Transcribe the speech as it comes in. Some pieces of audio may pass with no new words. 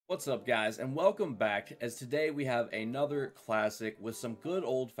What's up, guys, and welcome back, as today we have another classic with some good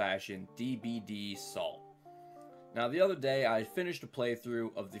old-fashioned DBD salt. Now, the other day, I finished a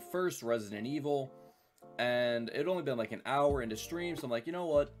playthrough of the first Resident Evil, and it had only been like an hour into stream, so I'm like, you know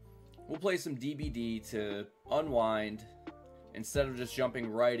what? We'll play some DBD to unwind, instead of just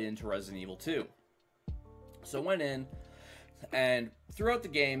jumping right into Resident Evil 2. So I went in, and throughout the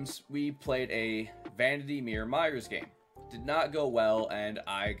games, we played a Vanity Mirror Myers game. Did not go well, and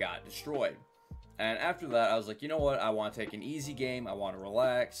I got destroyed. And after that, I was like, you know what? I want to take an easy game. I want to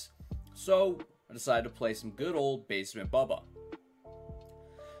relax. So I decided to play some good old Basement Bubba.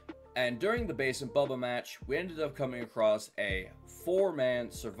 And during the Basement Bubba match, we ended up coming across a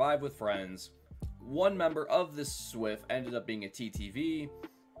 4-man survive with friends. One member of this Swift ended up being a TTV,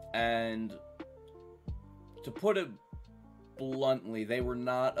 and to put it bluntly, they were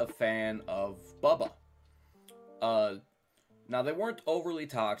not a fan of Bubba. Now, they weren't overly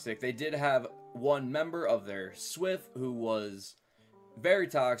toxic. They did have one member of their Swift who was very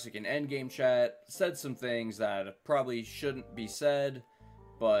toxic in endgame chat, said some things that probably shouldn't be said,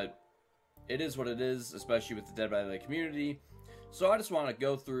 but it is what it is, especially with the Dead by Daylight community. So I just want to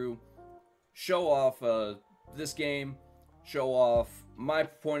go through, show off this game, show off my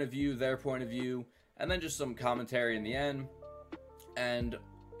point of view, their point of view, and then just some commentary in the end. And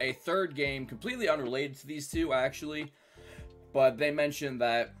a third game, completely unrelated to these two, actually, but they mentioned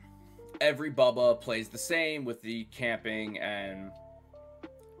that every Bubba plays the same with the camping and,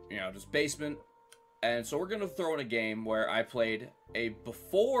 you know, just basement. And so we're going to throw in a game where I played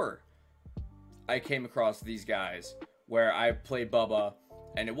before I came across these guys, where I played Bubba,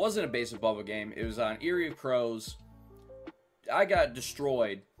 and it wasn't a Basement Bubba game. It was on Eerie of Crows. I got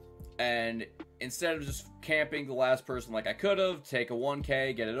destroyed, and instead of just camping the last person like I could have, take a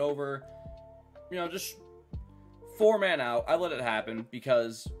 1K, get it over, you know, just 4-man out. I let it happen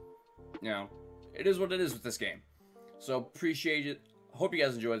because, you know, it is what it is with this game. So appreciate it. Hope you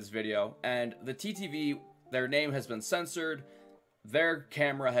guys enjoyed this video. And the TTV, their name has been censored. Their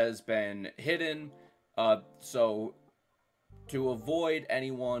camera has been hidden. So to avoid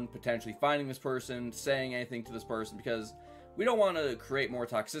anyone potentially finding this person, saying anything to this person, because we don't want to create more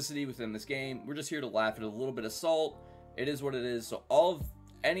toxicity within this game. We're just here to laugh at a little bit of salt. It is what it is. So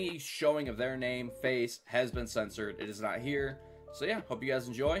any showing of their name, face, has been censored. It is not here. So yeah, hope you guys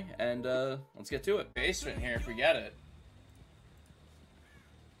enjoy, and let's get to it. Basement here if we get it.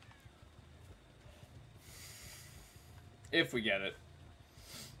 If we get it.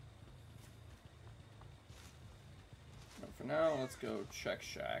 But for now, let's go check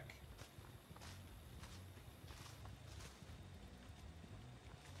shack.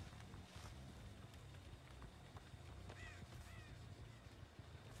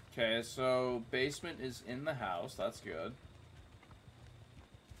 Okay, so basement is in the house. That's good.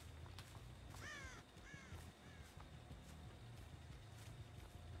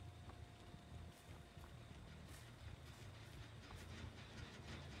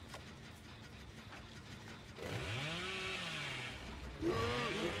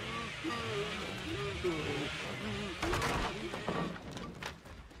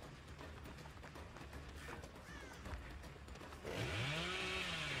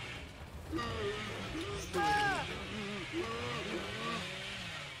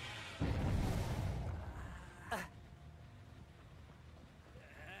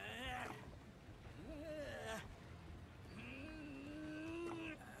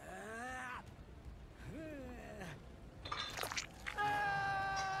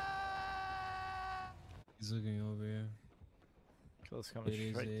 He's looking over here. Kill's coming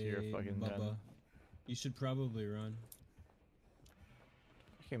straight to your fucking Bubba. den. You should probably run.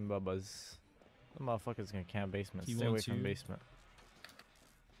 Fucking Bubba's. The motherfucker's gonna camp basement. He Stay away wants from you. basement.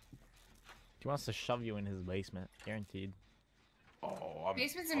 He wants to shove you in his basement. Guaranteed. Oh,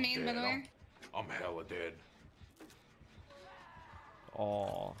 Basement's a I'm main, by dead. the way. I'm hella dead.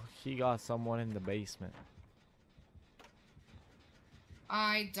 Oh, he got someone in the basement.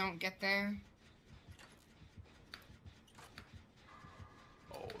 I don't get there.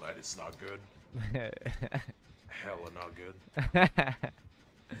 Oh, that is not good. Hella not good.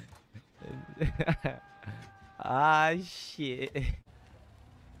 Ah, shit.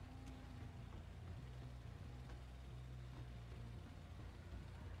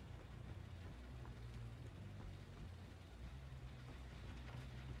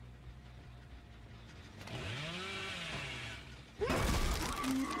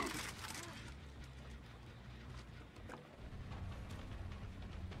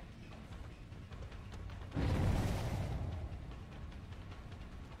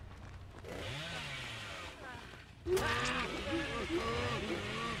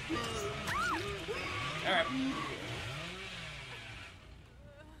 Alright.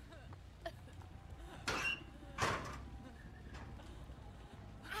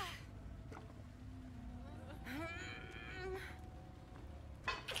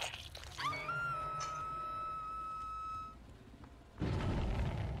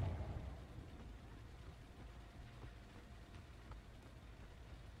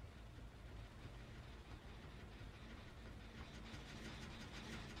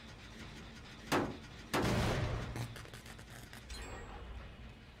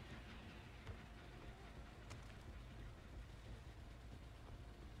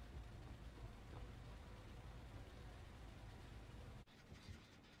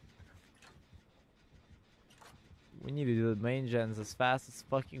 We need to do the main gens as fast as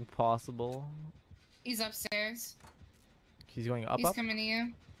fucking possible. He's upstairs. He's going up, He's up? coming to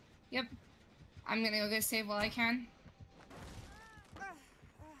you. Yep. I'm gonna go get save while I can.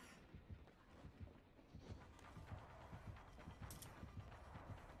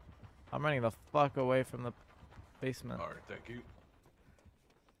 I'm running the fuck away from the basement. Alright, thank you.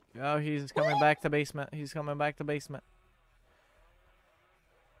 Oh, he's coming back to basement. He's coming back to basement.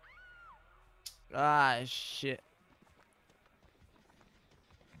 Ah, shit.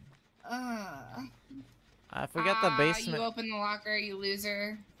 I forget the basement. You open the locker, you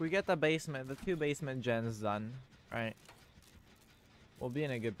loser. We get the basement. The 2 basement gens done. Right. We'll be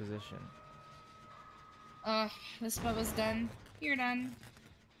in a good position. This Bubba's done. You're done.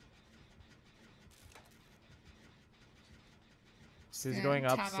 He's Just going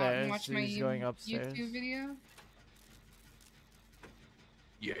gonna tab out and upstairs. watch my He's going upstairs. YouTube video.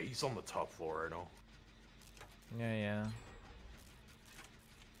 Yeah, he's on the top floor, I know. Yeah, yeah.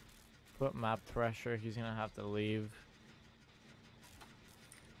 Put map pressure. He's gonna have to leave.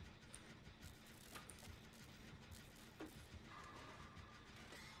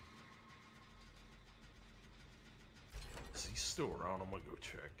 Is he still around? I'm gonna go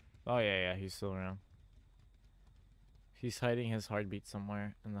check. Oh, yeah, yeah. He's still around. He's hiding his heartbeat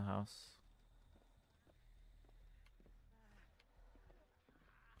somewhere in the house.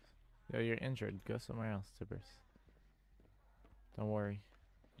 Yo, you're injured. Go somewhere else, Tibbers. Don't worry.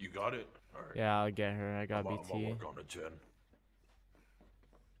 You got it? Alright. Yeah, I'll get her. I got I'm BT. gonna work on a gen.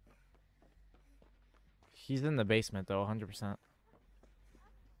 He's in the basement, though, 100%.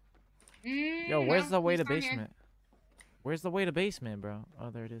 Mm, Yo, where's no, the way he's to not here. basement? Where's the way to basement, bro?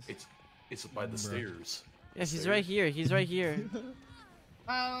 Oh, there it is. It's by the stairs. Yeah, he's right here. He's right here.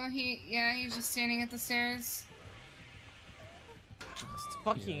 Oh, he's just standing at the stairs. It's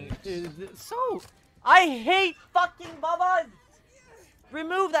fucking dude, so I hate fucking Bubba.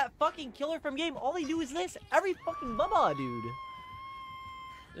 Remove that fucking killer from game. All they do is this. Every fucking Bubba, dude.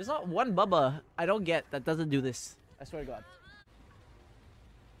 There's not one Bubba I don't get that doesn't do this. I swear to God.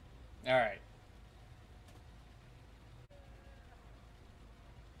 Alright.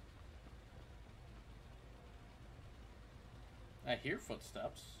 I hear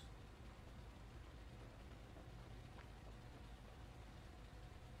footsteps.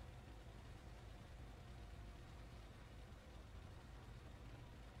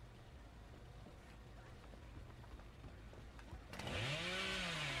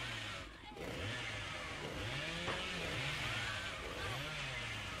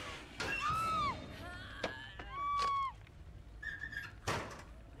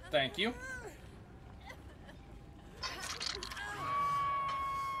 Thank you.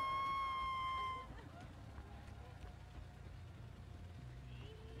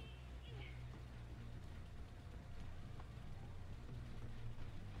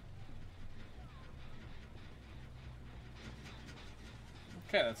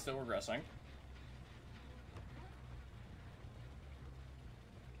 Okay, that's still regressing.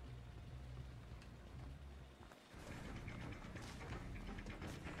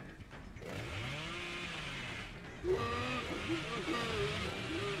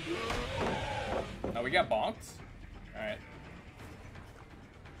 Oh, we got bonked? Alright.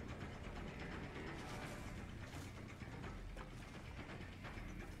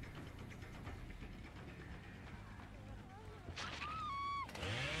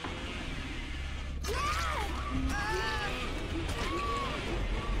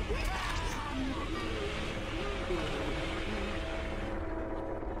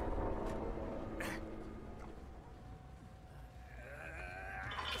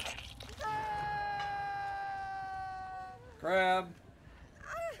 Grab.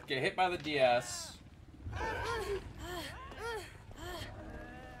 Get hit by the DS.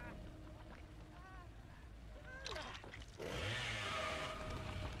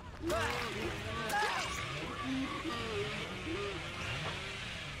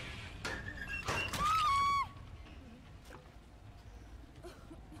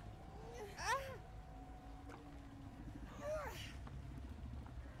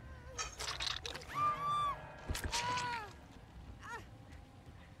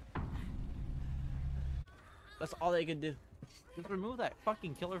 That's all they could do. Just remove that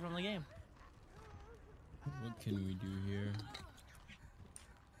fucking killer from the game. What can we do here?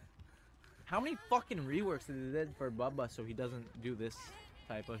 How many fucking reworks did they did for Bubba so he doesn't do this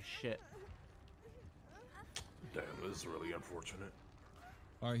type of shit? Damn, this is really unfortunate.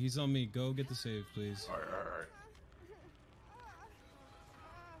 Alright, he's on me. Go get the save, please. Alright, alright.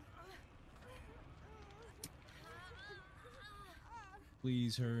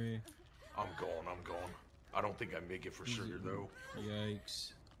 Please hurry. I'm going. I don't think I make it for sure, though.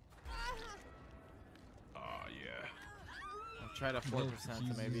 Yikes. Yeah. I'll try to 4% to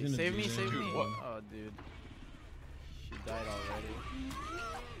he's maybe. gonna Save do me, that. save me. Dude, what? Oh, dude. She died already.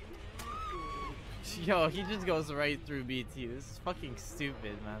 Yo, he just goes right through BT. This is fucking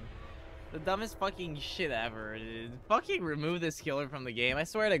stupid, man. The dumbest fucking shit ever, dude. Fucking remove this killer from the game. I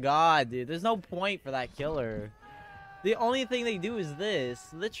swear to God, dude. There's no point for that killer. The only thing they do is this,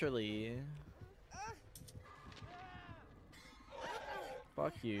 literally.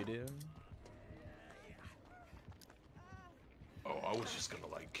 Fuck you, dude. Oh, I was just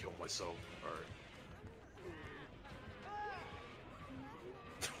gonna, like, kill myself. Alright.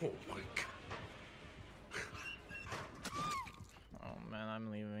 Oh my god. Oh man,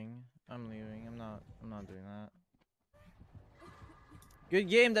 I'm leaving. I'm leaving. I'm not doing that. Good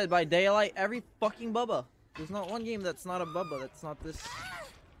game, Dead by Daylight. Every fucking Bubba. There's not one game that's not a Bubba. That's not this.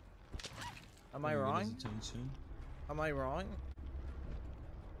 Am I Wanna get his wrong? attention. Am I wrong?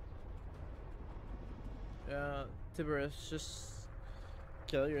 Yeah, Tiberius, just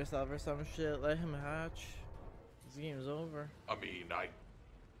kill yourself or some shit. Let him hatch. This game's over. I mean, I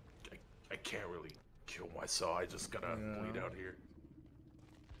can't really kill myself. I just gotta bleed out here.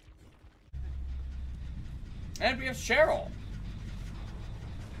 And we have Cheryl.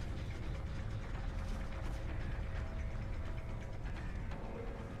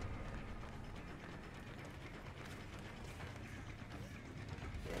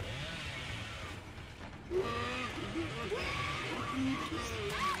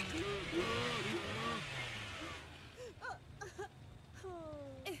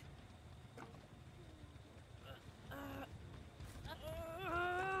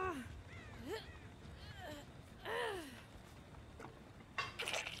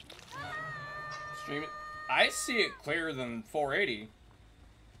 Stream it. I see it clearer than 480.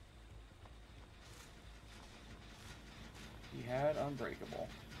 He had Unbreakable.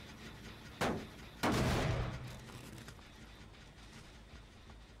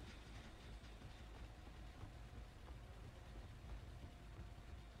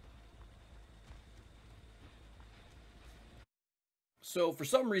 So for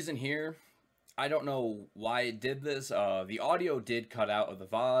some reason here, I don't know why it did this. The audio did cut out of the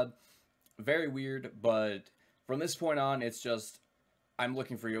VOD. Very weird, but from this point on, it's just, I'm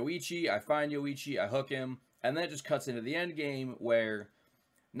looking for Yoichi, I find Yoichi, I hook him, and then it just cuts into the end game where,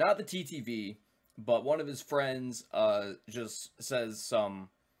 not the TTV, but one of his friends just says some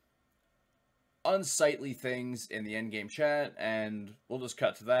unsightly things in the end game chat, and we'll just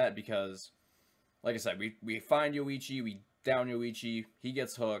cut to that because, like I said, we find Yoichi, we down Yoichi, he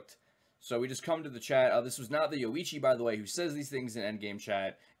gets hooked. So we just come to the chat. This was not the Yoichi, by the way, who says these things in endgame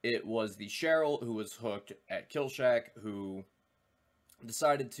chat. It was the Cheryl who was hooked at Killshack who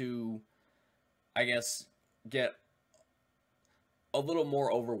decided to, I guess, get a little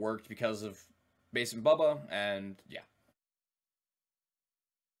more overworked because of Base and Bubba, and yeah.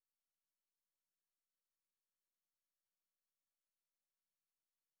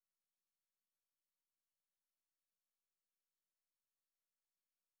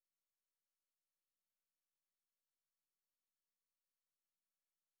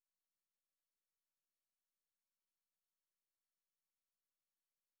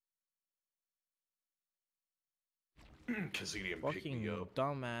 Cause he didn't pick Fucking me up.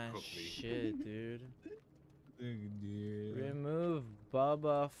 dumbass Hook me. shit, dude. Dude. Remove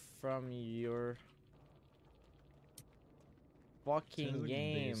Bubba from your fucking Sounds like the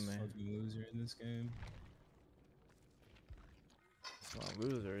game. biggest fucking loser in this game. It's not a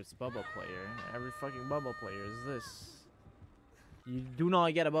loser, it's a Bubba player. Every fucking Bubba player is this. You do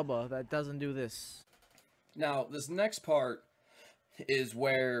not get a Bubba that doesn't do this. Now, this next part is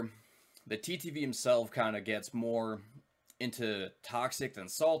where the TTV himself kind of gets more into toxic than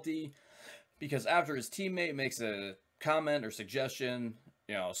salty, because after his teammate makes a comment or suggestion,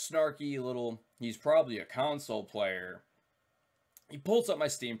 you know, snarky little, he's probably a console player, he pulls up my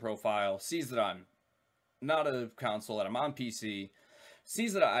Steam profile, sees that I'm not a console, that I'm on PC,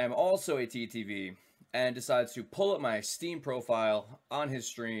 sees that I am also a TTV, and decides to pull up my Steam profile on his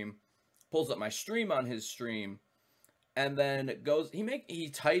stream, pulls up my stream on his stream, and then he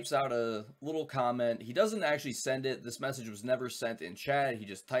types out a little comment. He doesn't actually send it. This message was never sent in chat. He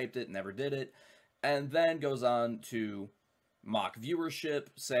just typed it, never did it, and then goes on to mock viewership,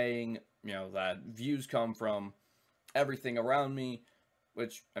 saying, you know, that views come from everything around me,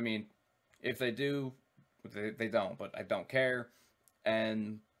 which, I mean, if they do, they don't, but I don't care.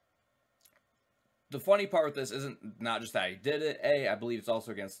 And the funny part with this isn't not just that he did it. A, I believe it's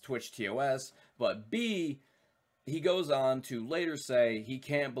also against Twitch TOS, but B, he goes on to later say he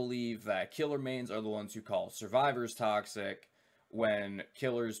can't believe that killer mains are the ones who call survivors toxic when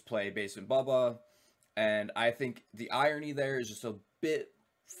killers play Basement Bubba. And I think the irony there is just a bit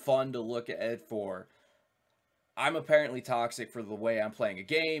fun to look at for I'm apparently toxic for the way I'm playing a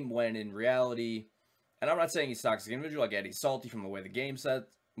game, when in reality, and I'm not saying he's a toxic individual, I get he's salty from the way the game set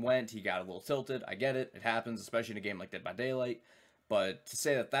went, he got a little tilted, I get it, it happens, especially in a game like Dead by Daylight, but to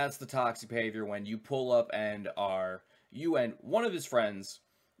say that that's the toxic behavior when you pull up and you and one of his friends,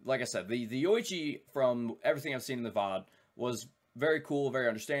 like I said, the Yoichi, from everything I've seen in the VOD, was very cool, very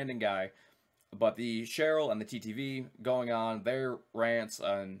understanding guy, but the Cheryl and the TTV going on, their rants,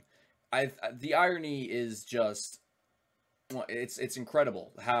 and the irony is just, it's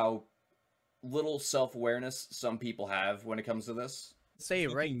incredible how little self-awareness some people have when it comes to this. Say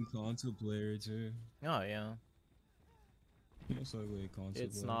right. Fucking console player too. Oh yeah. Most likely a console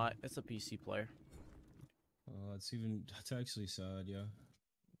It's player. not. It's a PC player. That's actually sad, yeah.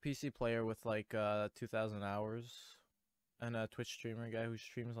 PC player with like 2,000 hours, and a Twitch streamer guy who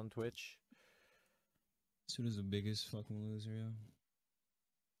streams on Twitch. This dude is the biggest fucking loser, yeah.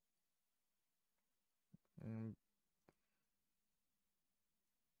 Mm.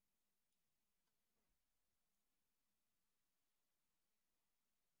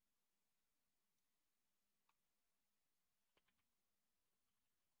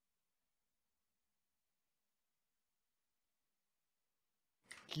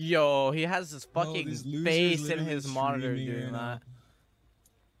 Yo, he has his fucking this loser's face in literally his monitor streaming doing right now. that.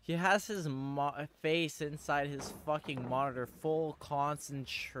 He has his face inside his fucking monitor, full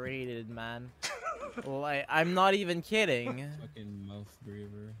concentrated, man. Like, I'm not even kidding. Fucking mouth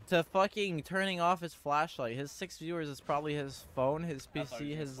breather. To fucking turning off his flashlight. His 6 viewers is probably his phone, his I thought PC,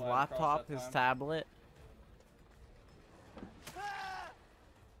 you his slid across laptop, that his time. tablet.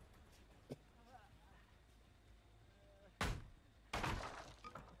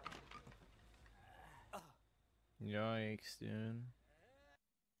 Yikes, dude.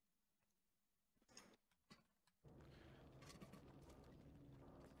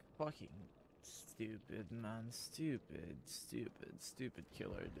 Fucking stupid, man. Stupid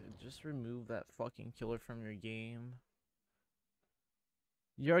killer, dude. Just remove that fucking killer from your game.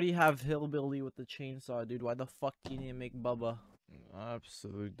 You already have Hillbilly with the chainsaw, dude. Why the fuck do you need to make Bubba?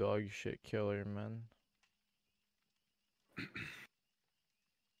 Absolute dog shit killer, man.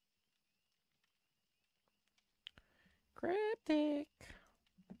 Cryptic.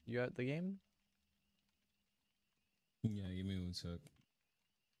 You got the game? Yeah, give me 1 sec.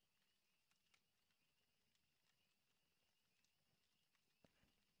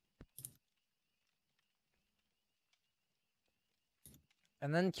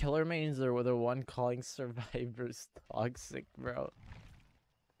 And then killer mains are the one calling survivors toxic, bro.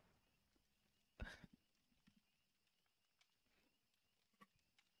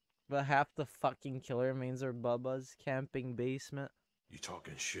 But half the fucking killer mains are Bubba's camping basement. You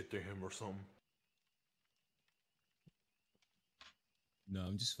talking shit to him or something? No,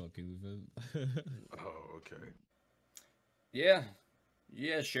 I'm just fucking with him. Oh, okay. Yeah,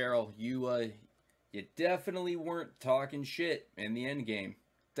 Cheryl, you definitely weren't talking shit in the end game.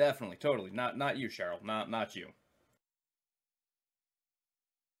 Definitely, totally. Not you, Cheryl. Not you.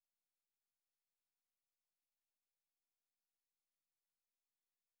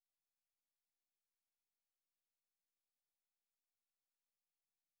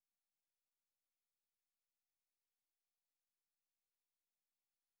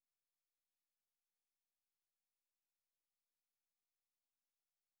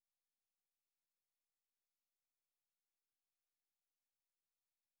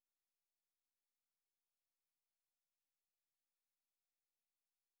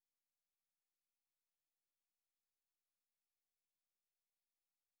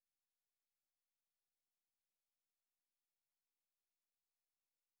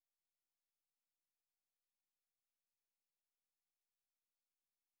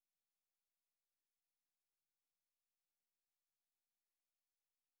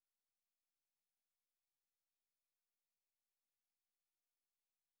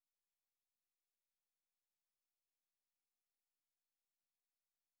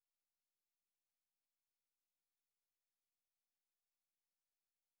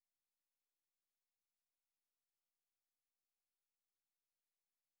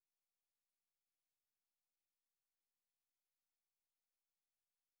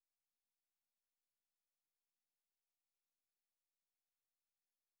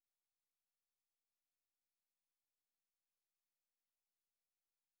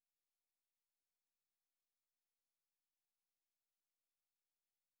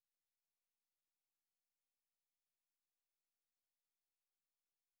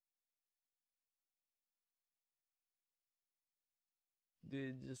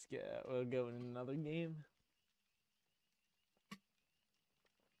 Dude, just get. We'll go in another game.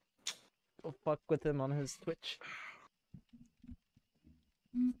 Go fuck with him on his Twitch.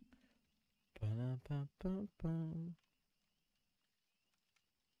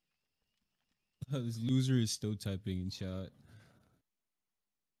 This loser is still typing in chat.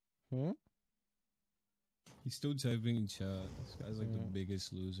 Hmm? He's still typing in chat. This guy's like the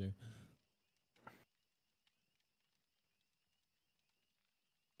biggest loser.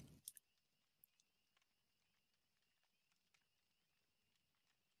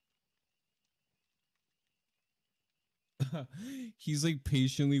 He's like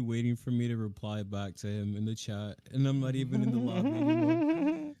patiently waiting for me to reply back to him in the chat, and I'm not even in the lobby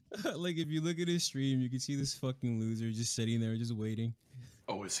anymore. Like, if you look at his stream, you can see this fucking loser just sitting there, just waiting.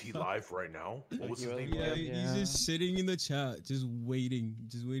 Oh, is he live right now? What was his name? Yeah, again? he's just sitting in the chat, just waiting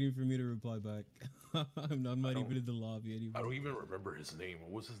for me to reply back. I'm not even in the lobby anymore. I don't even remember his name.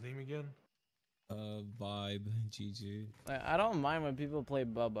 What was his name again? Vybe, GG. I don't mind when people play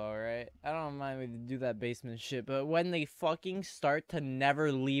Bubba, right? I don't mind when they do that basement shit, but when they fucking start to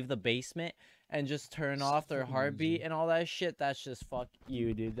never leave the basement and just turn off their heartbeat and all that shit, that's just fuck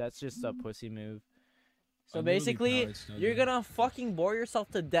you, dude. That's just a pussy move. So basically, you're gonna fucking bore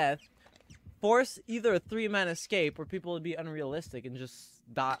yourself to death, force either a 3-man escape or people would be unrealistic and just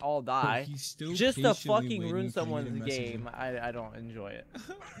all die, just to fucking ruin someone's game. I don't enjoy it.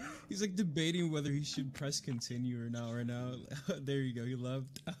 He's like debating whether he should press continue or not. There you go, he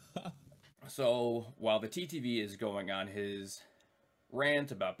left. So while the TTV is going on his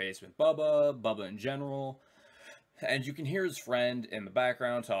rant about Basement Bubba in general, and you can hear his friend in the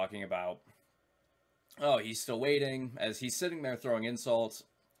background talking about, oh, he's still waiting, as he's sitting there throwing insults.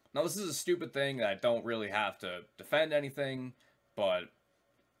 Now, this is a stupid thing that I don't really have to defend anything, but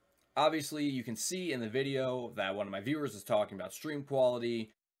obviously you can see in the video that one of my viewers is talking about stream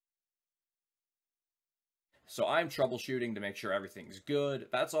quality. So I'm troubleshooting to make sure everything's good.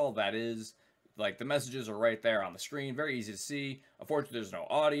 That's all that is. Like, the messages are right there on the screen, very easy to see. Unfortunately, there's no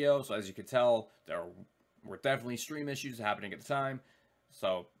audio, so as you can tell, there were definitely stream issues happening at the time.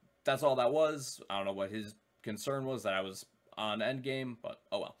 So that's all that was. I don't know what his concern was, that I was on endgame, but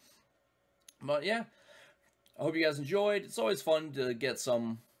oh well. But yeah, I hope you guys enjoyed. It's always fun to get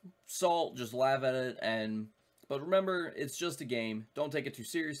some salt, just laugh at it, but remember, it's just a game. Don't take it too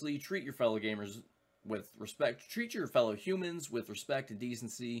seriously. Treat your fellow gamers with respect. Treat your fellow humans with respect and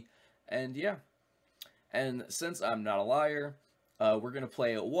decency. And yeah, and since I'm not a liar, we're gonna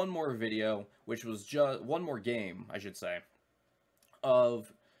play one more video, which was just one more game, I should say,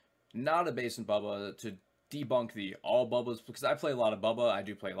 of not a Basement Bubba, to debunk the all Bubbas, because I play a lot of Bubba. I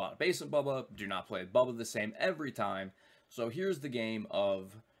do play a lot of Basement Bubba. Do not play Bubba the same every time. So here's the game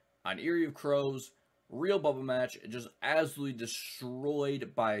of an Eyrie of Crows real Bubba match, just absolutely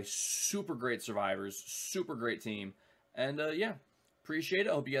destroyed by super great survivors, super great team. And yeah, appreciate it.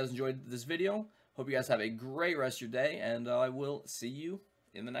 I hope you guys enjoyed this video. Hope you guys have a great rest of your day, and I will see you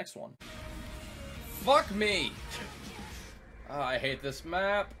in the next one. Fuck me! Oh, I hate this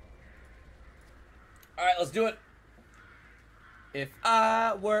map. Alright, let's do it. If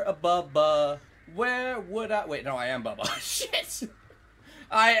I were a Bubba, where would I... Wait, no, I am Bubba. Shit!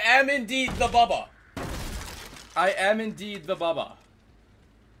 I am indeed the Bubba. I am indeed the Bubba.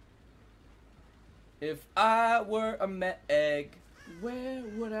 If I were a Meg, where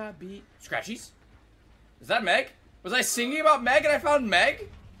would I be? Scratchies? Is that Meg? Was I singing about Meg and I found Meg?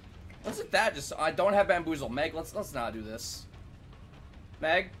 Wasn't that just... I don't have bamboozle. Meg, let's not do this.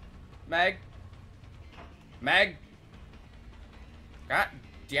 Meg? Meg? Meg? God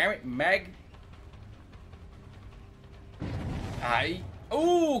damn it, Meg.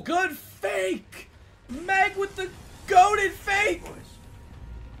 Ooh, good fake! Meg with the goated fake!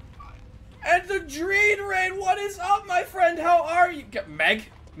 And the Dream Rain, what is up, my friend? How are you? Meg?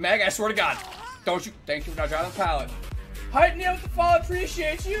 Meg, I swear to God. Don't you... Thank you for not driving the pallet. Heighten me up with the fall,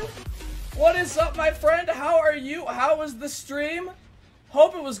 appreciate you. What is up, my friend? How are you? How was the stream?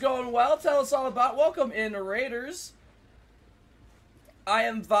 Hope it was going well. Tell us all about. Welcome in, Raiders. I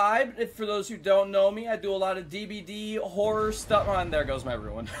am Vybe. If for those who don't know me, I do a lot of DBD horror stuff. Oh, and there goes my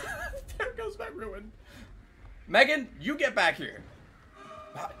ruin. There goes my ruin. Megan, you get back here.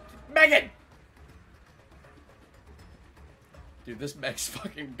 Megan! Dude, this Meg's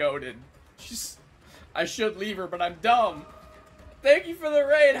fucking goated. I should leave her, but I'm dumb. Thank you for the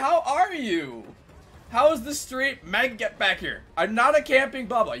raid. How are you? How is the street? Meg, get back here. I'm not a camping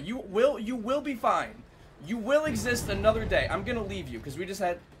Bubba. You will be fine. You will exist another day. I'm gonna leave you because we just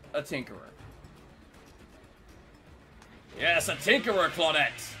had a Tinkerer. Yes, a Tinkerer,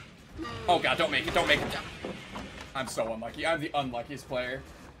 Claudette. Oh God, don't make it. Don't make it. I'm so unlucky. I'm the unluckiest player.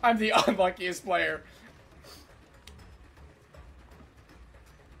 I'm the unluckiest player.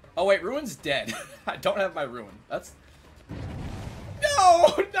 Oh wait, Ruin's dead. I don't have my Ruin. That's...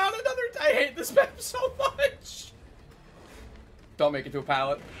 No! Not another... I hate this map so much! Don't make it to a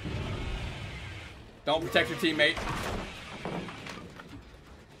pallet. Don't protect your teammate.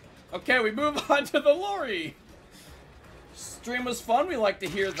 Okay, we move on to the lorry. Stream was fun. We like to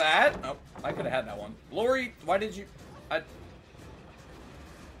hear that. Oh, I could have had that one. Lori, why did you...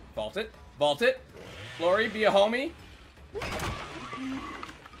 Vault it. Vault it. Lori, be a homie.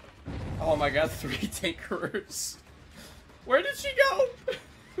 Oh my god, 3 Tinkerers. Where did she go?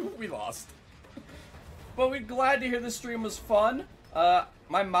 We lost. But we're glad to hear the stream was fun.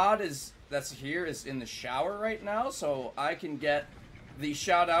 My mod that's here is in the shower right now, so I can get the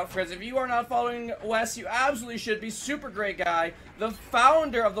shout out. Because if you are not following Wes, you absolutely should be. Super great guy. The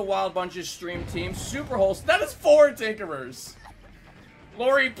founder of the Wild Bunches stream team. Super wholesome. That is 4 Tinkerers.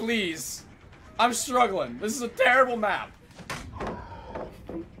 Lori, please. I'm struggling. This is a terrible map.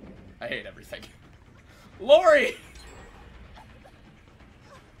 I hate everything. Lori!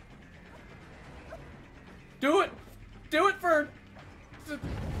 Do it! Do it for...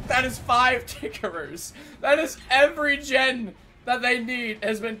 That is 5 Tinkerers. That is every gen that they need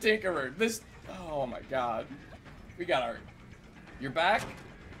has been Tinkerer. This... Oh my god. We got our... You're back?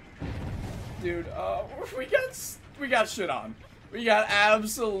 Dude, we got shit on. We got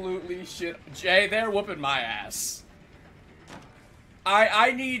absolutely shit... Jay, they're whooping my ass.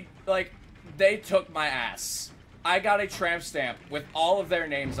 I need, like, they took my ass. I got a tramp stamp with all of their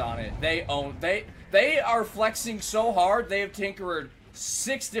names on it. They are flexing so hard, they have tinkered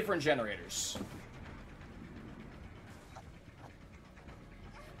 6 different generators.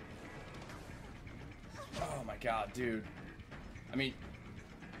 Oh my god, dude. I mean...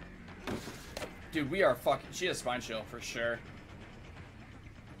 Dude, we are fucking... She has spine chill, for sure.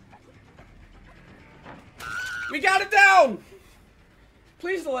 We got it down!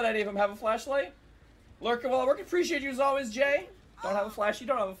 Please don't let any of them have a flashlight. Lurker, well, I appreciate you as always, Jay. Don't have a flashy,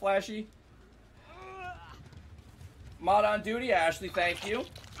 don't have a flashy. Mod on duty, Ashley, thank you.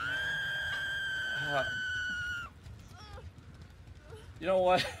 You know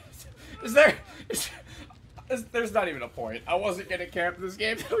what? There's not even a point. I wasn't gonna camp this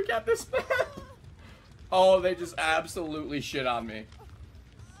game until we got this map. Oh, they just absolutely shit on me.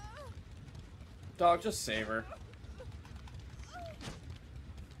 Dog, just save her.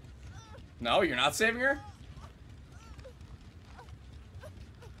 No, you're not saving her?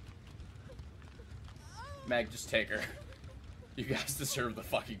 Meg, just take her. You guys deserve the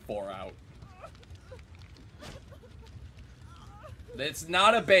fucking 4 out. It's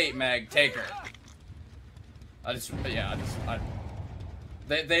not a bait, Meg. Take her.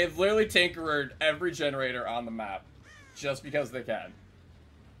 They've literally tinkered every generator on the map. Just because they can.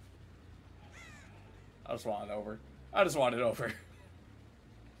 I just want it over. I just want it over.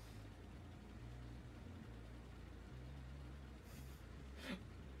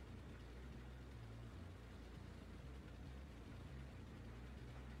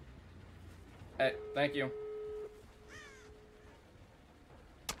 Hey, thank you.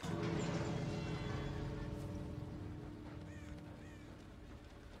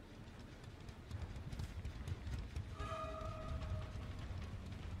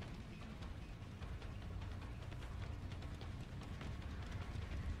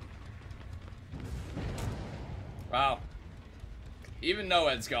 Wow. Even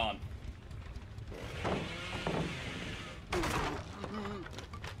Noed's gone.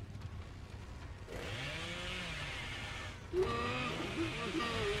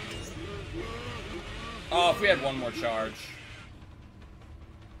 Oh, if we had one more charge.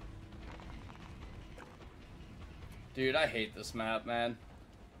 Dude, I hate this map, man.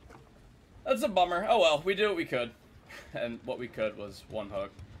 That's a bummer. Oh well, we did what we could. And what we could was 1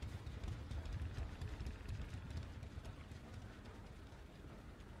 hook.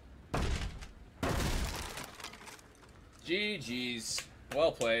 GG's.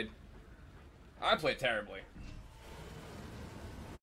 Well played. I played terribly.